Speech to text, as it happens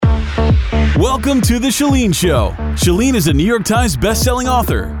Welcome to The Chalene Show. Chalene is a New York Times bestselling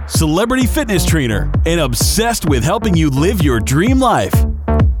author, celebrity fitness trainer, and obsessed with helping you live your dream life.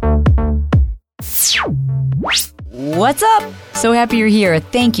 What's up? So happy you're here.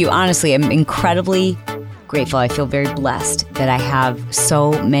 Thank you. Honestly, I'm incredibly grateful. I feel very blessed that I have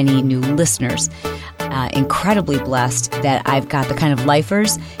so many new listeners. Incredibly blessed that I've got the kind of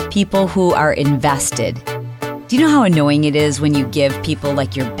lifers, people who are invested. Do you know how annoying it is when you give people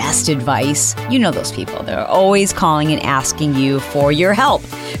like your best advice? You know those people. They're always calling and asking you for your help,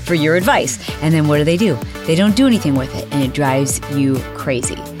 for your advice. And then what do? They don't do anything with it, and it drives you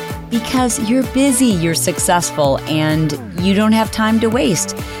crazy. Because you're busy, you're successful, and you don't have time to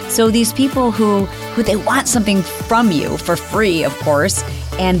waste. So these people who they want something from you for free, of course,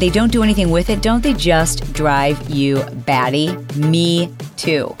 and they don't do anything with it, don't they just drive you batty? Me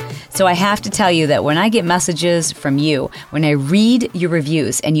too. So I have to tell you that when I get messages from you, when I read your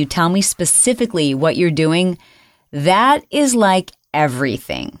reviews and you tell me specifically what you're doing, that is like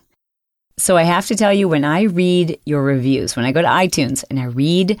everything. So I have to tell you, when I read your reviews, when I go to iTunes and I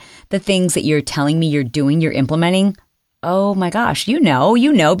read the things that you're telling me you're doing, you're implementing, oh my gosh, you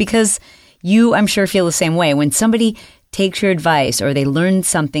know, because you, I'm sure, feel the same way. When somebody takes your advice or they learn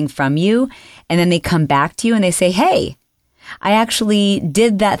something from you and then they come back to you and they say, hey, I actually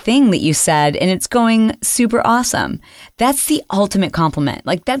did that thing that you said and it's going super awesome. That's the ultimate compliment.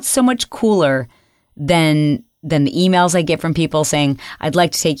 Like, that's so much cooler than the emails I get from people saying, I'd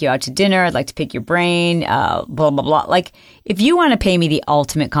like to take you out to dinner. I'd like to pick your brain, blah, blah, blah. Like, if you want to pay me the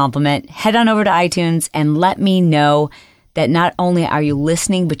ultimate compliment, head on over to iTunes and let me know that not only are you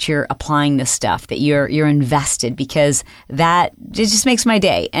listening, but you're applying this stuff, that you're invested, because that it just makes my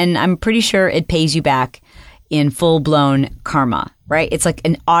day. And I'm pretty sure it pays you back in full-blown karma, right? It's like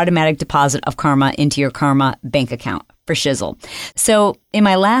an automatic deposit of karma into your karma bank account for shizzle. So in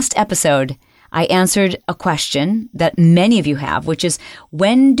my last episode, I answered a question that many of you have, which is,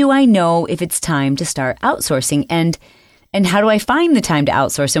 when do I know if it's time to start outsourcing? And how do I find the time to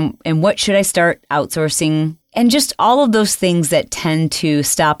outsource? And what should I start outsourcing? And just all of those things that tend to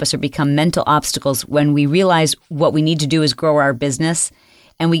stop us or become mental obstacles when we realize what we need to do is grow our business.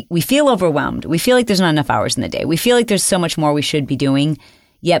 And we feel overwhelmed. We feel like there's not enough hours in the day. We feel like there's so much more we should be doing.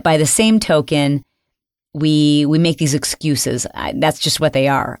 Yet by the same token, we make these excuses. That's just what they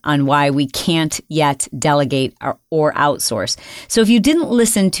are, on why we can't yet delegate or outsource. So if you didn't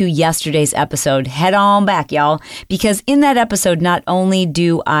listen to yesterday's episode, head on back, y'all. Because in that episode, not only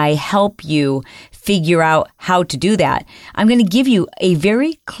do I help you figure out how to do that, I'm going to give you a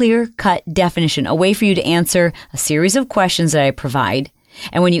very clear-cut definition, a way for you to answer a series of questions that I provide.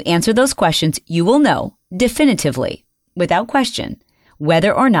 And when you answer those questions, you will know definitively, without question,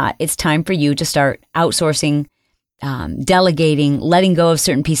 whether or not it's time for you to start outsourcing, delegating, letting go of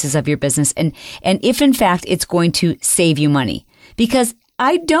certain pieces of your business, and if in fact it's going to save you money. Because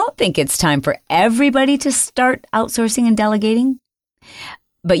I don't think it's time for everybody to start outsourcing and delegating.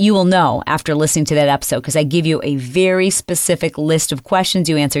 But you will know after listening to that episode, because I give you a very specific list of questions.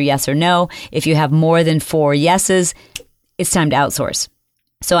 You answer yes or no. If you have more than 4 yeses, it's time to outsource.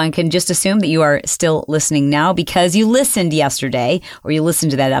 So I can just assume that you are still listening now because you listened yesterday, or you listened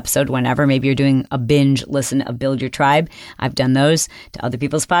to that episode whenever. Maybe you're doing a binge listen of Build Your Tribe. I've done those to other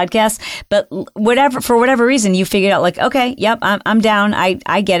people's podcasts. But for whatever reason, you figured out like, okay, yep, I'm down.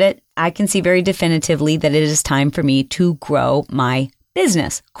 I get it. I can see very definitively that it is time for me to grow my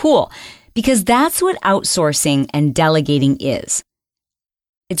business. Cool. Because that's what outsourcing and delegating is.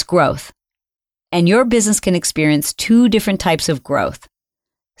 It's growth. And your business can experience 2 different types of growth.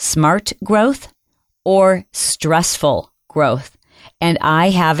 Smart growth or stressful growth. And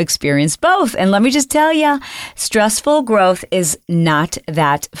I have experienced both. And let me just tell you, stressful growth is not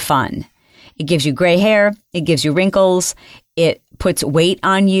that fun. It gives you gray hair. It gives you wrinkles. It puts weight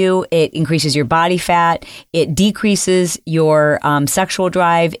on you. It increases your body fat. It decreases your sexual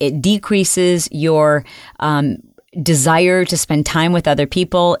drive. It decreases your desire to spend time with other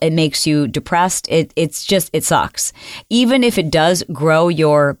people. It makes you depressed. It sucks. Even if it does grow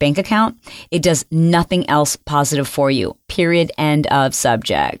your bank account, it does nothing else positive for you. Period. End of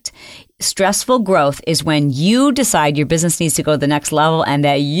subject. Stressful growth is when you decide your business needs to go to the next level and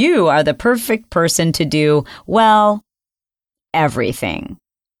that you are the perfect person to do, well, everything.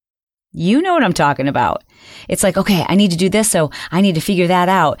 You know what I'm talking about. It's like, okay, I need to do this, so I need to figure that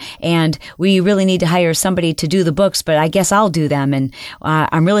out. And we really need to hire somebody to do the books, but I guess I'll do them. And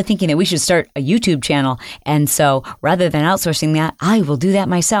I'm really thinking that we should start a YouTube channel. And so rather than outsourcing that, I will do that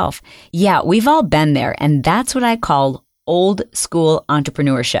myself. Yeah, we've all been there. And that's what I call old school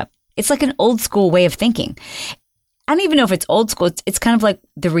entrepreneurship. It's like an old school way of thinking. I don't even know if it's old school. It's kind of like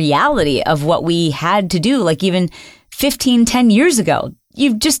the reality of what we had to do, like even 10 years ago. We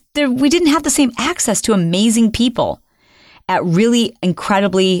didn't have the same access to amazing people at really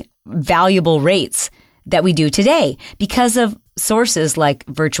incredibly valuable rates that we do today because of sources like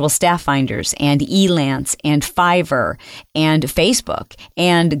virtual staff finders and Elance and Fiverr and Facebook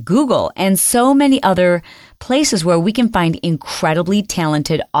and Google and so many other places where we can find incredibly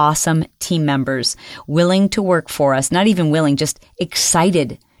talented, awesome team members willing to work for us, not even willing, just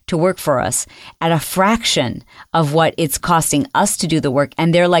excited to work for us at a fraction of what it's costing us to do the work.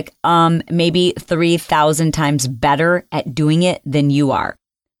 And they're like, maybe 3,000 times better at doing it than you are.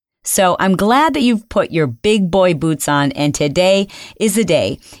 So I'm glad that you've put your big boy boots on, and today is the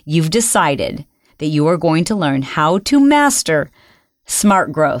day you've decided that you are going to learn how to master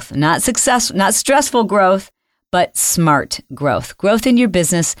smart growth, not stressful growth, but smart growth. Growth in your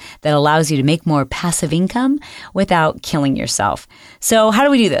business that allows you to make more passive income without killing yourself. So how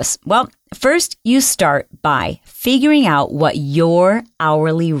do we do this? Well, first you start by figuring out what your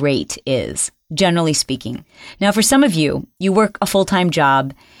hourly rate is, generally speaking. Now, for some of you, you work a full-time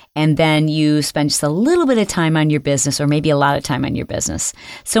job and then you spend just a little bit of time on your business or maybe a lot of time on your business.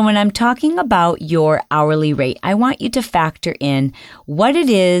 So when I'm talking about your hourly rate, I want you to factor in what it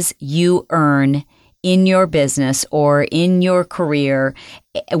is you earn in your business or in your career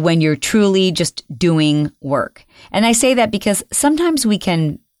when you're truly just doing work. And I say that because sometimes we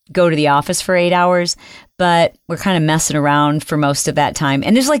can go to the office for 8 hours, but we're kind of messing around for most of that time.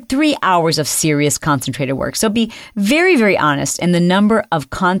 And there's like 3 hours of serious concentrated work. So be very, very honest in the number of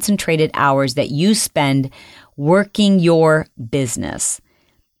concentrated hours that you spend working your business.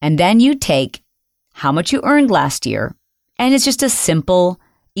 And then you take how much you earned last year, and it's just a simple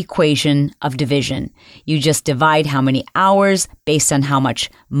equation of division. You just divide how many hours based on how much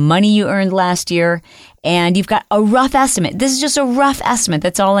money you earned last year, and you've got a rough estimate. This is just a rough estimate.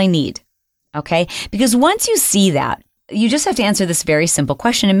 That's all I need. Okay? Because once you see that, you just have to answer this very simple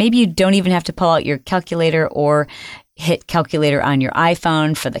question, and maybe you don't even have to pull out your calculator or hit calculator on your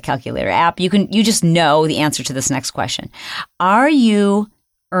iPhone for the calculator app. You just know the answer to this next question. Are you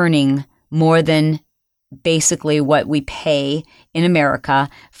earning more than basically what we pay in America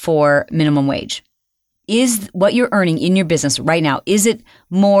for minimum wage? Is what you're earning in your business right now, is it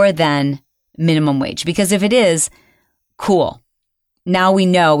more than minimum wage? Because if it is, cool. Now we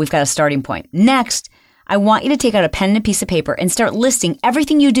know we've got a starting point. Next, I want you to take out a pen and a piece of paper and start listing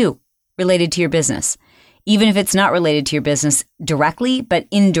everything you do related to your business. Even if it's not related to your business directly, but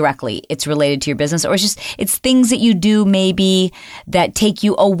indirectly it's related to your business, or it's things that you do maybe that take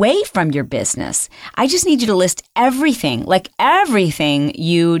you away from your business. I just need you to list everything, like everything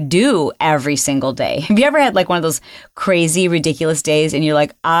you do every single day. Have you ever had like one of those crazy, ridiculous days and you're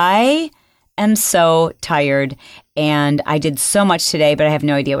like, I am so tired and I did so much today, but I have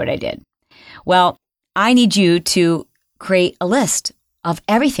no idea what I did? Well, I need you to create a list of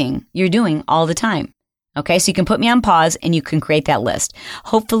everything you're doing all the time. Okay, so you can put me on pause and you can create that list.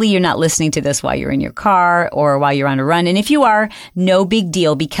 Hopefully you're not listening to this while you're in your car or while you're on a run. And if you are, no big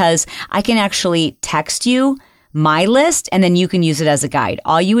deal, because I can actually text you my list and then you can use it as a guide.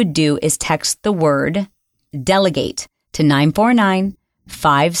 All you would do is text the word delegate to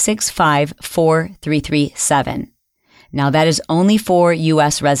 949-565-4337. Now, that is only for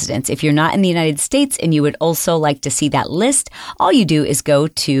U.S. residents. If you're not in the United States and you would also like to see that list, all you do is go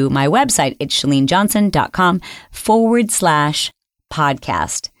to my website. It's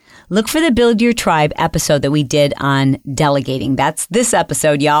shalenejohnson.com/podcast. Look for the Build Your Tribe episode that we did on delegating. That's this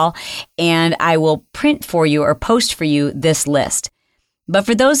episode, y'all. And I will print for you or post for you this list. But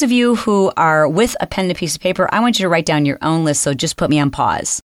for those of you who are with a pen and a piece of paper, I want you to write down your own list. So just put me on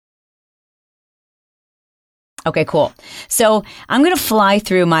pause. Okay, cool. So I'm going to fly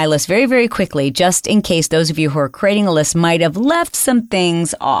through my list very, very quickly, just in case those of you who are creating a list might have left some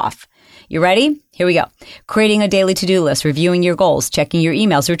things off. You ready? Here we go. Creating a daily to-do list, reviewing your goals, checking your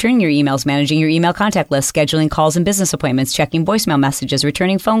emails, returning your emails, managing your email contact list, scheduling calls and business appointments, checking voicemail messages,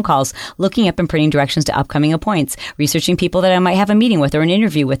 returning phone calls, looking up and printing directions to upcoming appointments, researching people that I might have a meeting with or an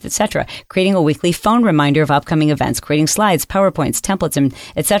interview with, etc., creating a weekly phone reminder of upcoming events, creating slides, PowerPoints, templates, and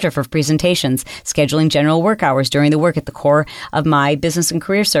etc. for presentations, scheduling general work hours during the work at the core of my business and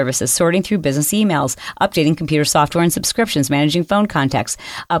career services, sorting through business emails, updating computer software and subscriptions, managing phone contacts,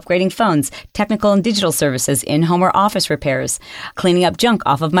 upgrading phones, technical mechanical and digital services, in-home or office repairs, cleaning up junk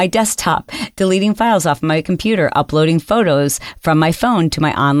off of my desktop, deleting files off my computer, uploading photos from my phone to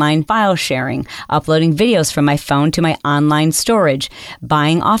my online file sharing, uploading videos from my phone to my online storage,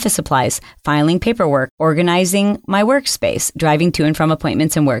 buying office supplies, filing paperwork, organizing my workspace, driving to and from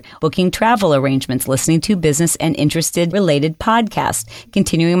appointments and work, booking travel arrangements, listening to business and interested related podcasts,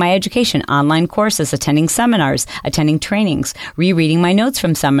 continuing my education, online courses, attending seminars, attending trainings, rereading my notes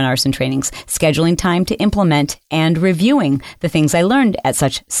from seminars and trainings, scheduling time to implement and reviewing the things I learned at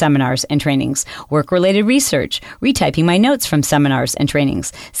such seminars and trainings, work-related research, retyping my notes from seminars and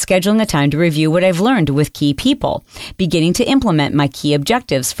trainings, scheduling a time to review what I've learned with key people, beginning to implement my key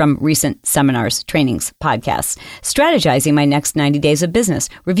objectives from recent seminars, trainings, podcasts, strategizing my next 90 days of business,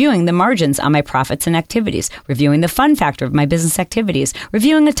 reviewing the margins on my profits and activities, reviewing the fun factor of my business activities,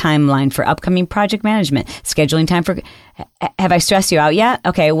 reviewing a timeline for upcoming project management, scheduling time for... Have I stressed you out yet?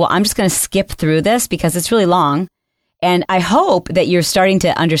 Okay, well, I'm just going to skip through this because it's really long. And I hope that you're starting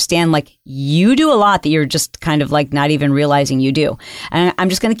to understand, like, you do a lot that you're just kind of like not even realizing you do. And I'm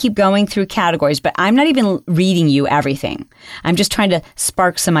just going to keep going through categories, but I'm not even reading you everything. I'm just trying to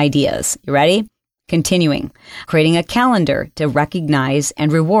spark some ideas. You ready? Continuing, creating a calendar to recognize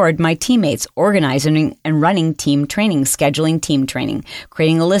and reward my teammates, organizing and running team training, scheduling team training,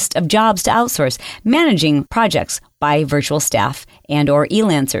 creating a list of jobs to outsource, managing projects by virtual staff and or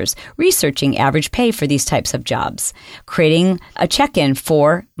e-lancers, researching average pay for these types of jobs, creating a check-in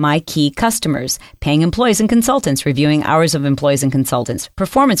for my key customers, paying employees and consultants, reviewing hours of employees and consultants,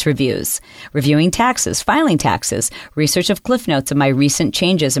 performance reviews, reviewing taxes, filing taxes, research of cliff notes of my recent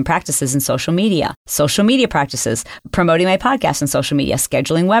changes and practices in social media practices, promoting my podcast on social media,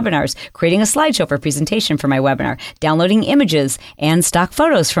 scheduling webinars, creating a slideshow for presentation for my webinar, downloading images and stock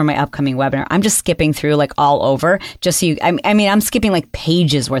photos for my upcoming webinar. I'm just skipping through like all over. Just so you, I mean, I'm skipping like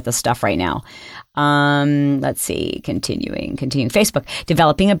pages worth of stuff right now. Let's see, continuing. Facebook,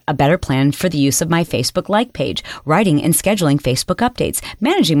 developing a better plan for the use of my Facebook like page, writing and scheduling Facebook updates,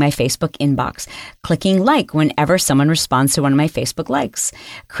 managing my Facebook inbox, clicking like whenever someone responds to one of my Facebook likes,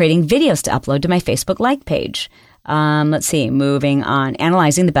 creating videos to upload to my Facebook like page. Let's see, moving on,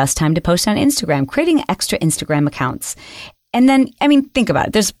 analyzing the best time to post on Instagram, creating extra Instagram accounts. And then, I mean, think about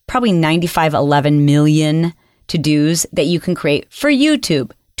it. There's probably 11 million to-dos that you can create for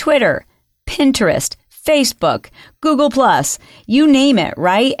YouTube, Twitter, Pinterest, Facebook, Google+, you name it,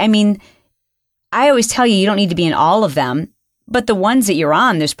 right? I mean, I always tell you don't need to be in all of them, but the ones that you're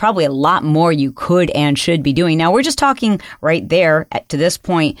on, there's probably a lot more you could and should be doing. Now, we're just talking right there to this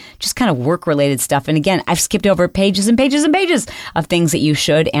point, just kind of work-related stuff. And again, I've skipped over pages and pages and pages of things that you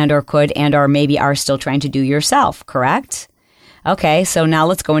should and or could and or maybe are still trying to do yourself, correct? Okay, so now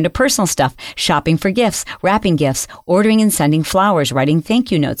let's go into personal stuff. Shopping for gifts, wrapping gifts, ordering and sending flowers, writing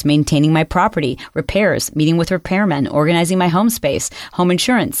thank you notes, maintaining my property, repairs, meeting with repairmen, organizing my home space, home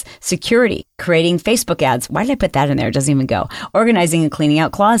insurance, security, creating Facebook ads. Why did I put that in there? It doesn't even go. Organizing and cleaning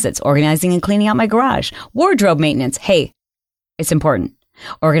out closets, organizing and cleaning out my garage, wardrobe maintenance. Hey, it's important.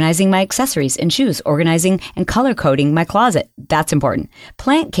 Organizing my accessories and shoes, organizing and color coding my closet. That's important.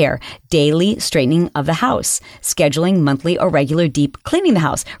 Plant care, daily straightening of the house, scheduling monthly or regular deep cleaning the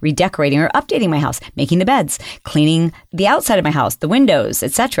house, redecorating or updating my house, making the beds, cleaning the outside of my house, the windows,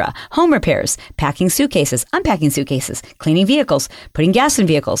 etc. Home repairs, packing suitcases, unpacking suitcases, cleaning vehicles, putting gas in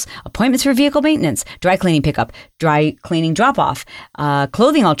vehicles, appointments for vehicle maintenance, dry cleaning pickup, dry cleaning drop-off,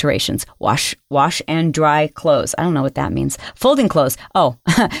 clothing alterations, wash and dry clothes. I don't know what that means. Folding clothes. Oh,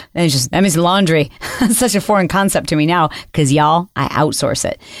 that means laundry. It's such a foreign concept to me now because y'all, I outsource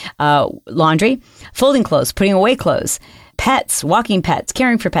it. Laundry, folding clothes, putting away clothes, pets, walking pets,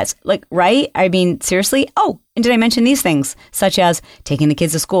 caring for pets. Like, right? I mean, seriously? Oh, and did I mention these things, such as taking the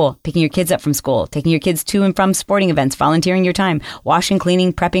kids to school, picking your kids up from school, taking your kids to and from sporting events, volunteering your time, washing,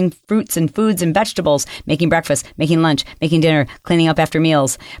 cleaning, prepping fruits and foods and vegetables, making breakfast, making lunch, making dinner, cleaning up after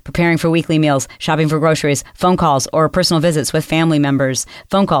meals, preparing for weekly meals, shopping for groceries, phone calls or personal visits with family members,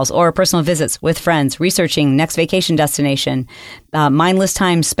 phone calls or personal visits with friends, researching next vacation destination, mindless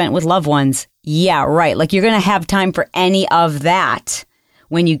time spent with loved ones. Yeah, right. Like you're going to have time for any of that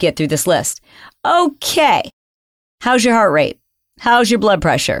when you get through this list. Okay. How's your heart rate? How's your blood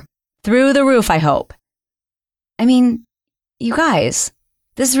pressure? Through the roof, I hope. I mean, you guys,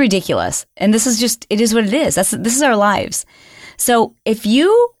 this is ridiculous. And this is just, it is what it is. This is our lives. So if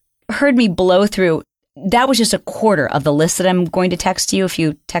you heard me blow through, that was just a quarter of the list that I'm going to text you. If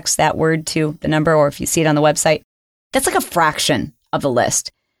you text that word to the number or if you see it on the website, that's like a fraction of the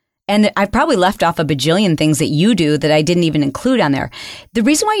list. And I've probably left off a bajillion things that you do that I didn't even include on there. The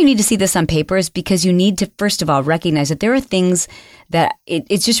reason why you need to see this on paper is because you need to, first of all, recognize that there are things that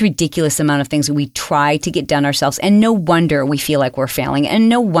it's just ridiculous amount of things that we try to get done ourselves. And no wonder we feel like we're failing. And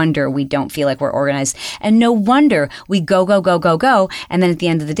no wonder we don't feel like we're organized. And no wonder we go. And then at the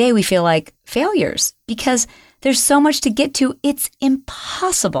end of the day, we feel like failures because there's so much to get to. It's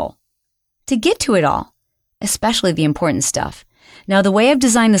impossible to get to it all, especially the important stuff. Now, the way I've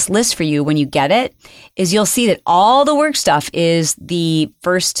designed this list for you when you get it is you'll see that all the work stuff is the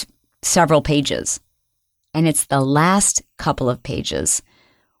first several pages. And it's the last couple of pages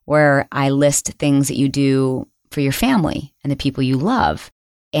where I list things that you do for your family and the people you love.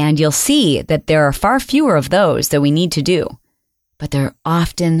 And you'll see that there are far fewer of those that we need to do, but they're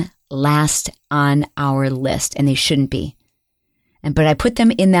often last on our list and they shouldn't be. But I put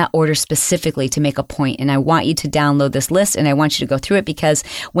them in that order specifically to make a point. And I want you to download this list and I want you to go through it because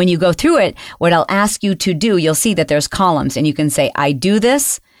when you go through it, what I'll ask you to do, you'll see that there's columns and you can say, I do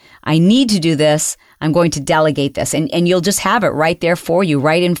this. I need to do this. I'm going to delegate this. And you'll just have it right there for you,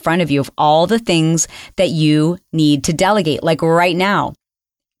 right in front of you of all the things that you need to delegate, like right now.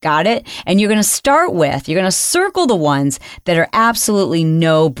 Got it? And you're going to circle the ones that are absolutely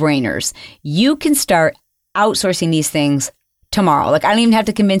no-brainers. You can start outsourcing these things tomorrow. Like, I don't even have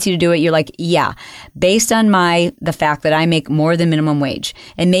to convince you to do it. You're like, yeah, based on the fact that I make more than minimum wage.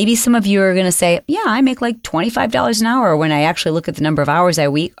 And maybe some of you are going to say, yeah, I make like $25 an hour when I actually look at the number of hours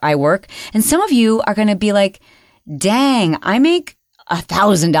I work. And some of you are going to be like, dang, I make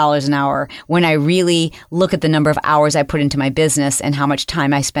 $1,000 an hour when I really look at the number of hours I put into my business and how much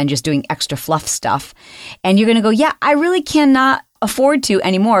time I spend just doing extra fluff stuff. And you're going to go, yeah, I really cannot afford to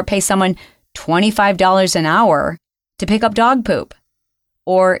anymore pay someone $25 an hour to pick up dog poop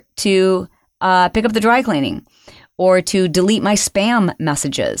or to pick up the dry cleaning or to delete my spam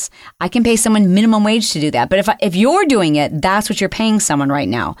messages. I can pay someone minimum wage to do that. But if you're doing it, that's what you're paying someone right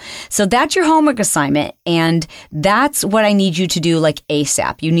now. So that's your homework assignment. And that's what I need you to do like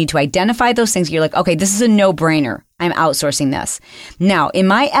ASAP. You need to identify those things. You're like, okay, this is a no-brainer. I'm outsourcing this. Now, in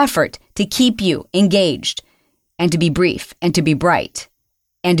my effort to keep you engaged and to be brief and to be bright,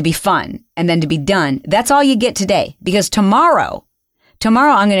 and to be fun, and then to be done. That's all you get today. Because tomorrow I'm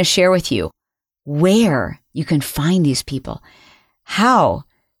going to share with you where you can find these people, how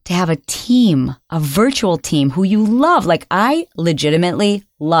to have a team, a virtual team who you love. Like, I legitimately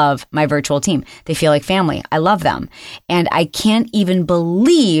love my virtual team. They feel like family. I love them. And I can't even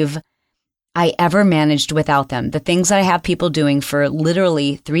believe I ever managed without them. The things that I have people doing for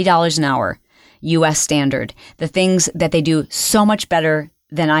literally $3 an hour, US standard, the things that they do so much better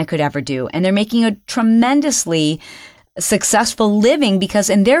than I could ever do. And they're making a tremendously successful living because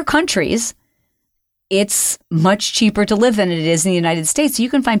in their countries, it's much cheaper to live than it is in the United States. So you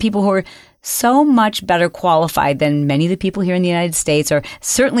can find people who are so much better qualified than many of the people here in the United States, or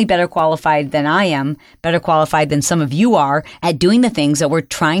certainly better qualified than I am, better qualified than some of you are at doing the things that we're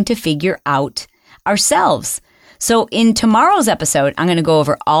trying to figure out ourselves. So in tomorrow's episode, I'm going to go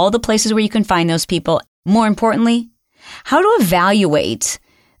over all the places where you can find those people. More importantly, how to evaluate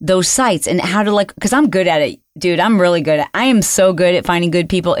those sites and how to because I'm good at it, dude. I'm really good I am so good at finding good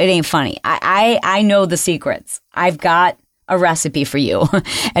people. It ain't funny. I know the secrets. I've got a recipe for you.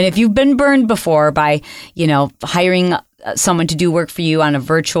 And if you've been burned before by, hiring someone to do work for you on a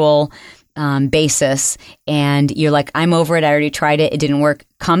virtual basis and you're like, I'm over it. I already tried it. It didn't work.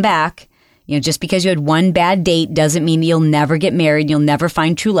 Come back. Just because you had one bad date doesn't mean you'll never get married. You'll never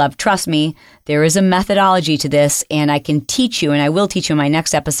find true love. Trust me, there is a methodology to this, and I can teach you, and I will teach you in my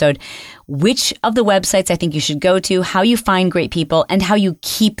next episode, which of the websites I think you should go to, how you find great people, and how you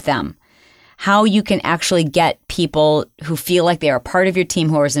keep them. How you can actually get people who feel like they are part of your team,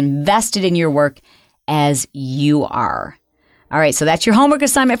 who are as invested in your work as you are. All right, so that's your homework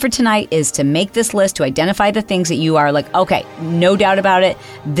assignment for tonight, is to make this list, to identify the things that you are like, okay, no doubt about it,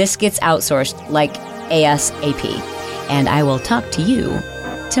 this gets outsourced like ASAP. And I will talk to you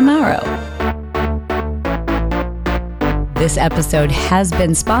tomorrow. This episode has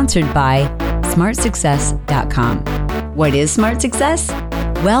been sponsored by smartsuccess.com. What is Smart Success?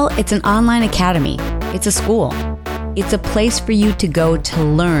 Well, it's an online academy. It's a school. It's a place for you to go to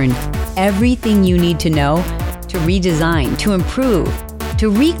learn everything you need to know to redesign, to improve, to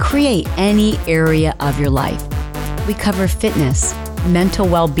recreate any area of your life. We cover fitness, mental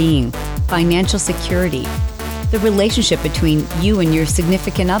well-being, financial security, the relationship between you and your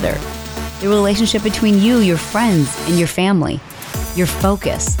significant other, the relationship between you, your friends, and your family, your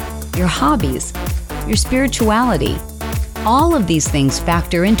focus, your hobbies, your spirituality. All of these things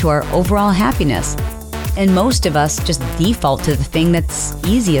factor into our overall happiness. And most of us just default to the thing that's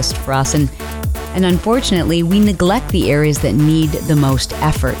easiest for us. And unfortunately, we neglect the areas that need the most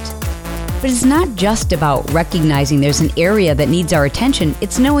effort. But it's not just about recognizing there's an area that needs our attention.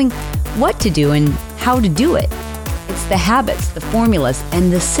 It's knowing what to do and how to do it. It's the habits, the formulas,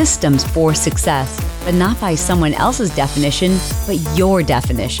 and the systems for success, but not by someone else's definition, but your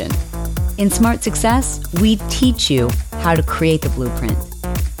definition. In Smart Success, we teach you how to create the blueprint.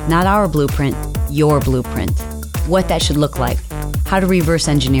 Not our blueprint, your blueprint. What that should look like, how to reverse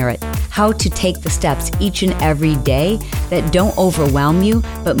engineer it, how to take the steps each and every day that don't overwhelm you,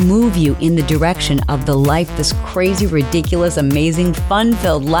 but move you in the direction of the life, this crazy, ridiculous, amazing,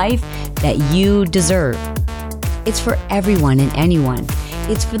 fun-filled life that you deserve. It's for everyone and anyone.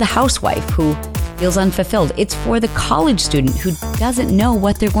 It's for the housewife who feels unfulfilled. It's for the college student who doesn't know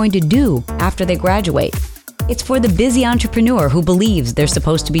what they're going to do after they graduate. It's for the busy entrepreneur who believes they're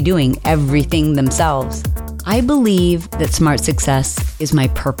supposed to be doing everything themselves. I believe that Smart Success is my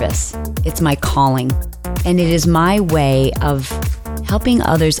purpose. It's my calling. And it is my way of helping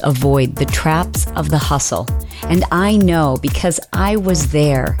others avoid the traps of the hustle. And I know because I was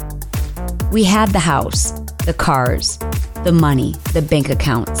there. We had the house, the cars, the money, the bank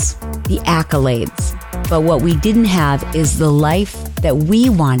accounts, the accolades. But what we didn't have is the life that we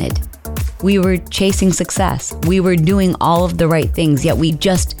wanted. We were chasing success. We were doing all of the right things, yet we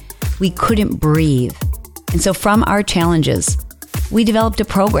couldn't breathe. And so from our challenges, we developed a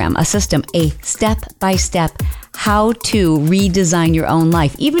program, a system, a step-by-step how to redesign your own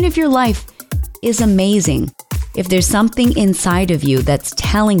life. Even if your life is amazing, if there's something inside of you that's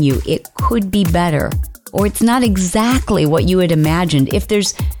telling you it could be better, or it's not exactly what you had imagined, if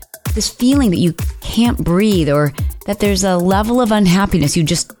there's this feeling that you can't breathe, or that there's a level of unhappiness you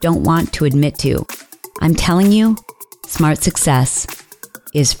just don't want to admit to, I'm telling you, Smart Success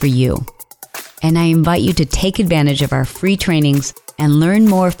is for you. And I invite you to take advantage of our free trainings and learn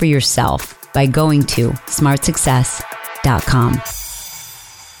more for yourself by going to smartsuccess.com.